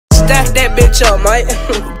stack that bitch up, mate.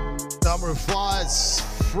 Dummer fires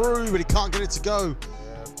through, but he can't get it to go.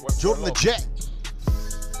 Jordan the Jet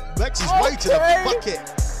makes his way to the bucket,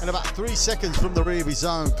 and about 3 seconds from the rear of his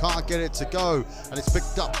own, can't get it to go, and it's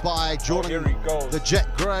picked up by Jordan the Jet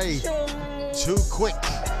Gray. Too quick.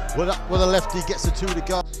 With a lefty, gets the 2 to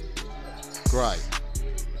go. Gray.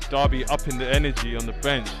 Darby upping the energy on the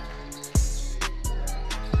bench.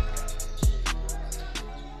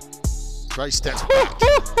 Gray steps back.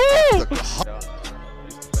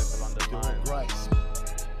 Gray.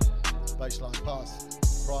 Baseline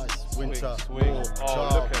pass. Price. Winter. Swing. Oh,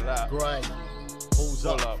 look at that. Gray. Pulls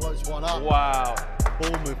up. Floats one up. Wow.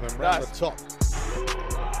 Ball movement round the top.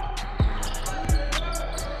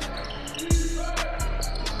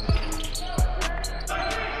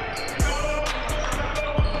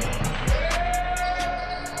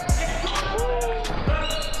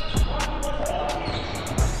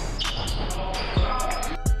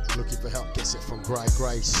 Looking for help, gets it from Gray.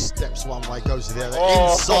 Gray steps one way, goes to the other.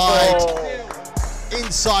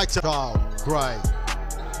 Inside to Kyle. Gray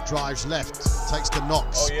drives left, takes the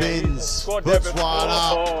knock, spins, puts one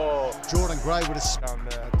up. Jordan Gray with a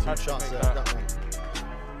 2 shots there. That one.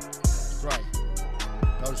 Gray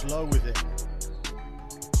goes low with it.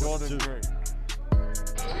 Jordan Gray.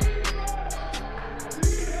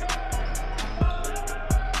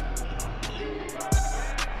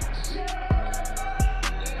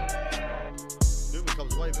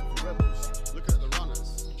 Comes away with the Rebels. Looking at the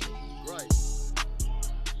runners. Great.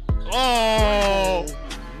 Oh!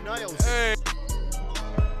 Nails it.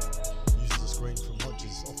 Uses the screen from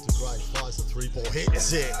Hodges off to Gray. Fires the 3-ball.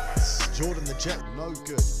 Hits it. Jordan the Jet. No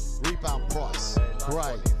good. Rebound Price.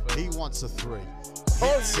 Gray. He wants a 3.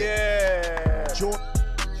 Hits it. Jordan. Off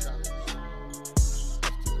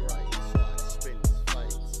to Gray. Slides, spins,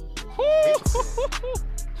 fades. Hits it.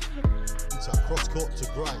 Inside cross court to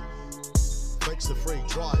Gray. Fakes the 3,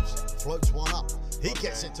 drives, floats one up. He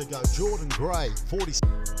gets it to go. Jordan Gray, 40.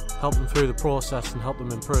 Help them through the process and help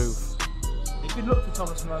them improve. A good look for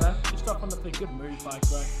Thomas Muller. Just up on the play, good move by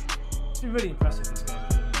Gray. It's been really impressive this game.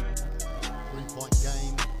 3-point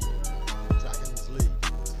game. Dragons lead.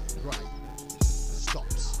 Gray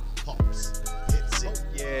stops, pops, hits it.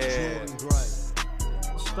 Jordan Gray.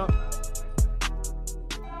 Stop.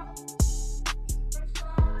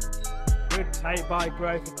 Good take by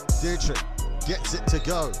Gray. Dietrich gets it to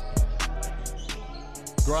go.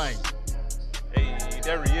 Gray. Hey,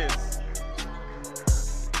 there he is.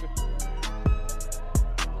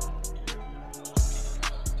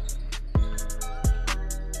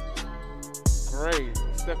 Gray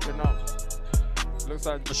stepping up. Looks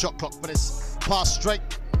like the shot clock minutes. Pass straight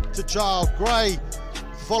to Child. Gray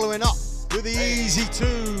following up with the easy 2.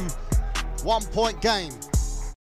 1-point game.